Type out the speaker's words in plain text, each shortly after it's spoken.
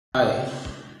Hi,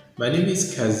 my name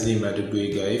is Kazeem.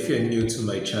 If you're new to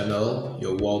my channel,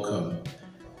 you're welcome.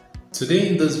 Today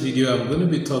in this video, I'm going to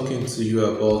be talking to you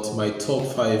about my top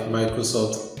 5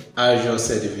 Microsoft Azure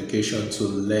certification to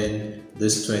learn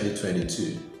this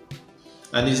 2022.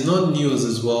 And it's not news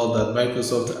as well that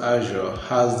Microsoft Azure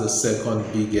has the second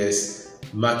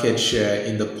biggest market share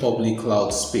in the public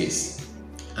cloud space.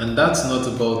 And that's not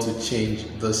about to change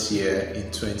this year in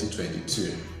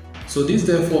 2022. So this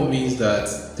therefore means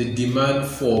that the demand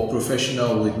for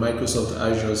professionals with Microsoft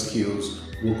Azure skills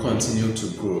will continue to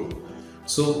grow.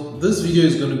 So this video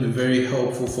is going to be very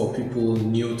helpful for people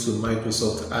new to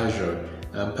Microsoft Azure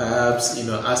and perhaps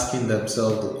asking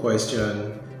themselves the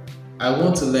question, I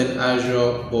want to learn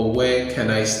Azure, but where can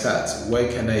I start? Where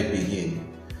can I begin?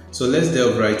 So let's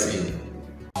delve right in.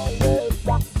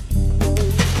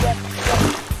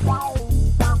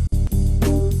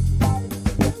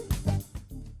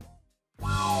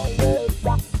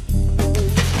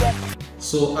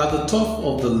 So at the top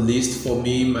of the list for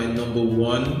me, my number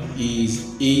one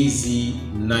is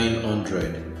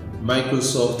AZ900,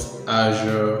 Microsoft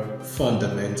Azure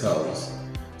Fundamentals.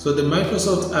 So the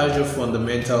Microsoft Azure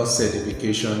Fundamentals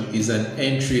certification is an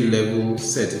entry-level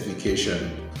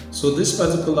certification. So this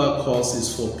particular course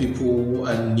is for people who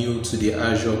are new to the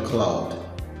Azure cloud.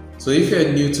 So if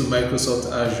you're new to Microsoft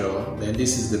Azure, then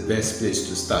this is the best place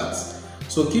to start.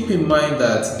 So keep in mind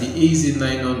that the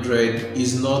AZ900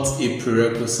 is not a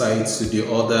prerequisite to the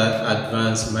other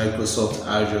advanced Microsoft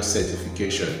Azure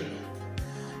certification.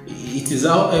 It is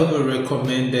however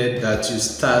recommended that you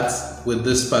start with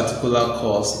this particular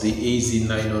course, the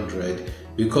AZ900,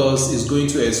 because it's going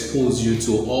to expose you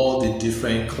to all the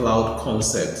different cloud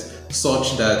concepts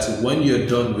such that when you're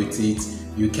done with it,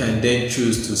 you can then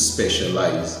choose to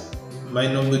specialize. My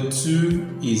number two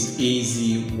is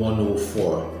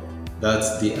AZ104.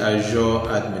 That's the Azure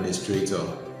Administrator.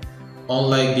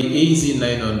 Unlike the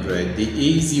AZ900, the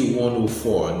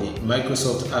AZ104, the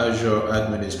Microsoft Azure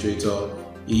Administrator,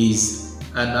 is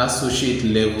an associate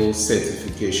level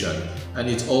certification, and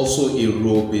it's also a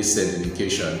role-based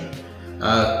certification.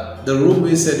 The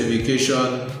role-based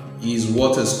certification is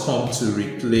what has come to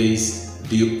replace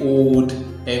the old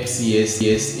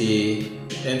MCSE,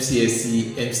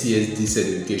 MCSD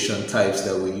certification types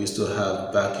that we used to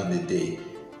have back in the day.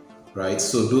 Right,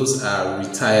 so those are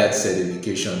retired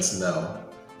certifications now.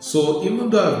 So even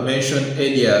though I've mentioned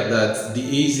earlier that the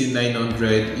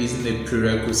AZ900 isn't a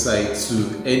prerequisite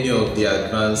to any of the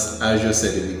advanced Azure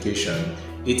certification,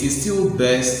 it is still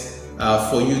best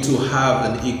for you to have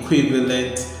an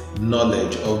equivalent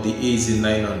knowledge of the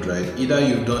AZ900. Either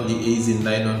you've done the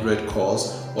AZ900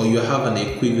 course or you have an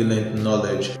equivalent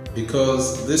knowledge,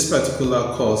 because this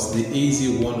particular course, the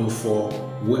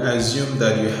AZ104, will assume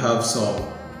that you have some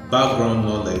background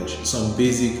knowledge, some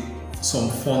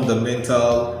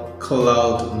fundamental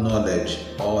cloud knowledge,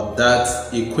 or that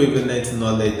equivalent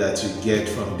knowledge that you get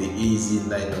from the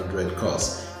AZ900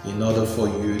 course in order for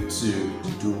you to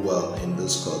do well in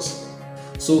this course.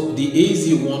 So the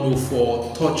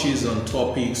AZ104 touches on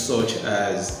topics such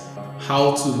as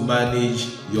how to manage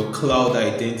your cloud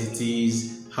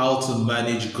identities, how to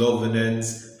manage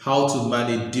governance, how to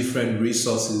manage different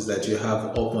resources that you have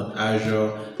up on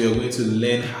Azure. You're going to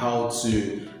learn how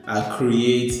to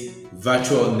create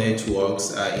virtual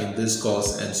networks in this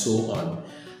course and so on.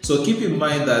 So keep in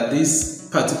mind that this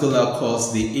particular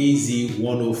course, the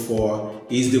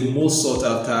AZ104, is the most sought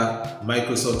after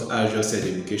Microsoft Azure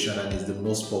certification and is the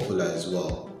most popular as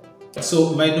well.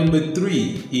 So my number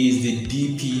three is the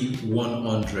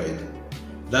DP100.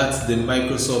 That's the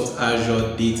Microsoft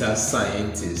Azure Data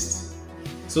Scientist.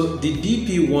 So the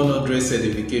DP100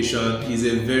 certification is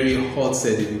a very hot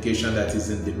certification that is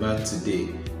in demand today.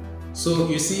 So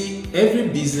you see, every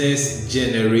business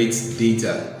generates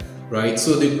data, right?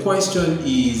 So the question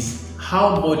is,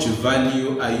 how much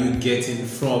value are you getting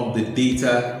from the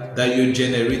data that you're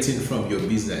generating from your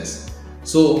business?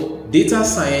 So data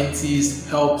scientists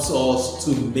helps us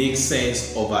to make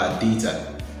sense of our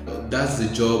data. That's the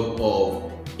job of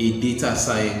a data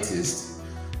scientist.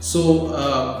 So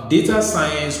data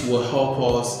science will help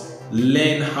us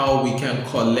learn how we can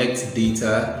collect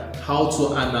data, how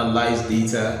to analyze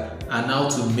data, and how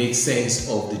to make sense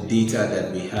of the data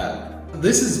that we have.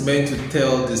 This is meant to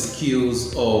tell the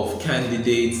skills of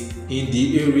candidates in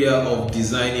the area of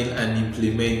designing and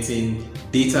implementing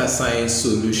data science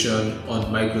solution on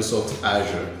Microsoft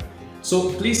Azure.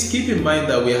 So please keep in mind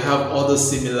that we have other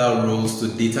similar roles to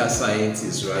data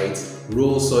scientists, right?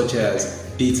 Roles such as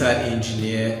data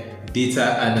engineer, data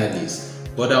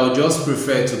analyst, but I would just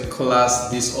prefer to class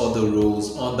these other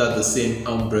roles under the same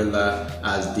umbrella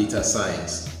as data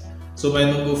science. So my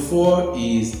number 4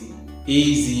 is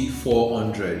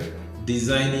AZ400,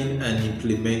 designing and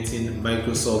implementing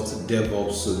Microsoft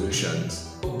DevOps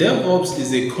solutions. DevOps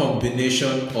is a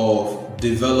combination of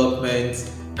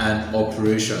development and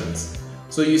operations.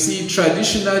 So you see,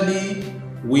 traditionally,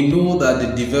 we know that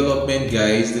the development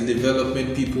guys, the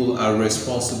development people are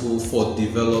responsible for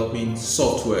developing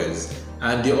softwares,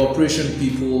 and the operation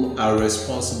people are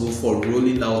responsible for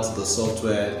rolling out the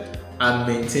software and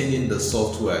maintaining the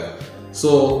software.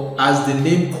 So as the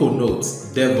name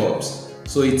connotes, DevOps,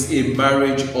 so it's a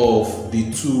marriage of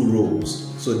the two roles.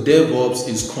 So DevOps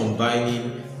is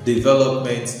combining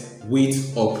development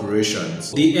with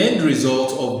operations. The end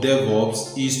result of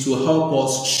DevOps is to help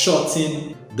us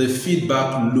shorten the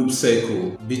feedback loop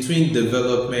cycle between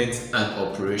development and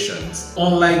operations.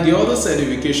 Unlike the other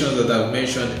certifications that I've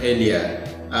mentioned earlier,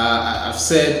 I've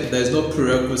said there's no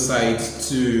prerequisite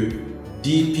to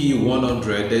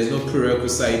DP100, there's no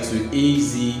prerequisite to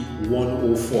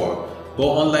AZ104.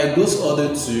 But unlike those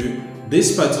other two,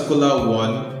 this particular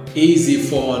one,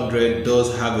 AZ400,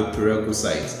 does have a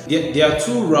prerequisite. There are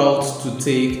two routes to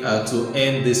take to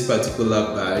earn this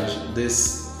particular badge,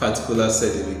 this particular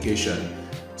certification.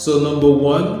 So number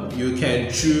 1, you can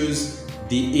choose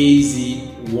the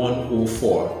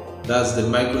AZ104, that's the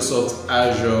Microsoft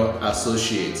Azure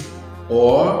Associate,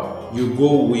 or you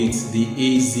go with the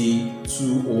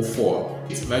AZ204,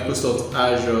 it's Microsoft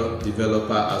Azure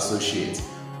Developer Associate.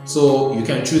 So you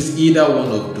can choose either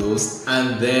one of those,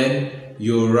 and then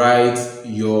you write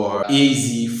your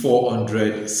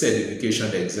AZ400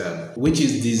 certification exam, which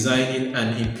is designing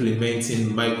and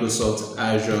implementing Microsoft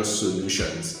Azure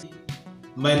solutions.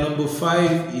 My number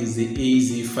 5 is the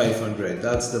AZ500,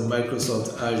 that's the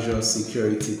Microsoft Azure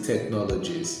Security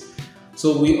Technologies.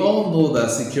 So we all know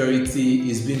that security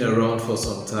has been around for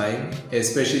some time,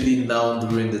 especially now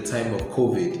during the time of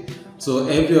COVID. So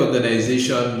every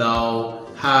organization now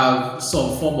have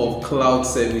some form of cloud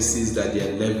services that they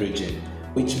are leveraging,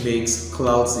 which makes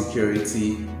cloud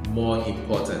security more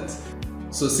important.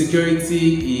 So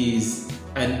security is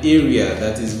an area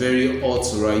that is very hot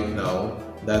right now,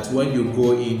 that when you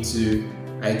go into,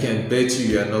 I can bet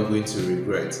you are not going to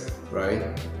regret, right?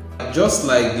 Just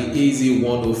like the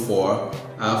AZ104,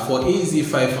 for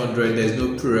AZ500 there's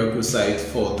no prerequisite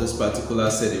for this particular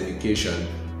certification,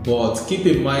 but keep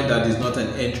in mind that it's not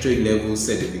an entry-level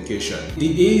certification.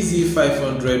 The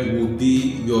AZ500 will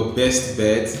be your best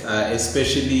bet,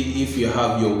 especially if you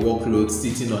have your workload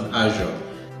sitting on Azure.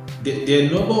 There are a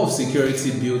number of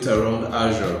security built around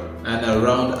Azure and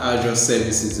around Azure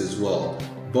services as well.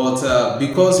 But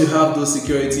because you have those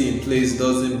security in place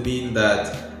doesn't mean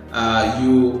that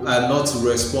you are not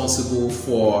responsible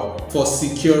for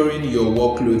securing your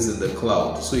workloads in the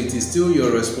cloud. So it is still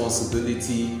your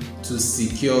responsibility to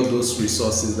secure those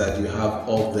resources that you have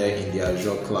up there in the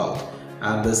Azure cloud.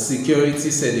 And the security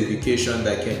certification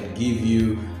that can give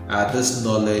you this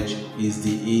knowledge is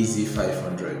the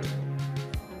AZ500.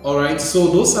 Alright, so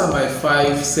those are my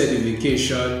 5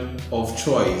 certification of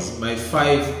choice, my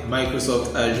 5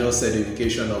 Microsoft Azure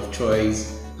certification of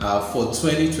choice for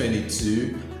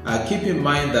 2022. Keep in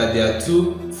mind that there are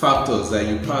 2 factors that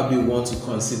you probably want to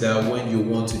consider when you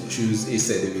want to choose a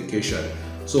certification.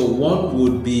 So one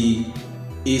would be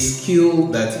a skill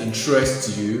that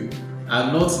interests you,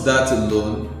 and not that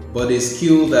alone, but a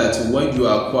skill that when you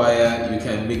acquire, you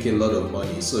can make a lot of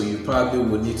money. So you probably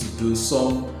will need to do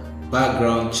some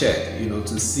background check,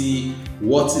 to see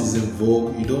what is in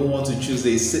vogue. You don't want to choose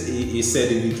a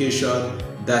certification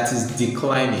that is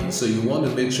declining. So you want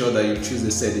to make sure that you choose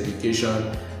a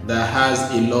certification that has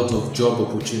a lot of job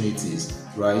opportunities,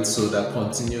 right? So that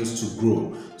continues to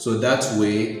grow. So that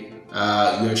way,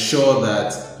 you're sure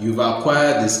that you've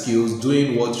acquired the skills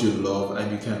doing what you love,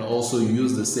 and you can also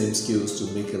use the same skills to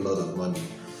make a lot of money.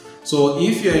 So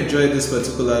if you enjoyed this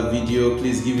particular video,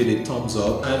 please give it a thumbs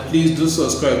up, and please do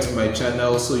subscribe to my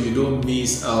channel so you don't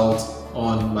miss out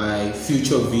on my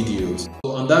future videos.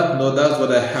 So on that note, that's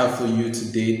what I have for you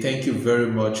today. Thank you very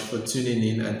much for tuning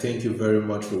in, and thank you very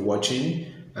much for watching,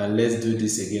 and let's do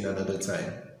this again another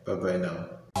time. Bye bye now.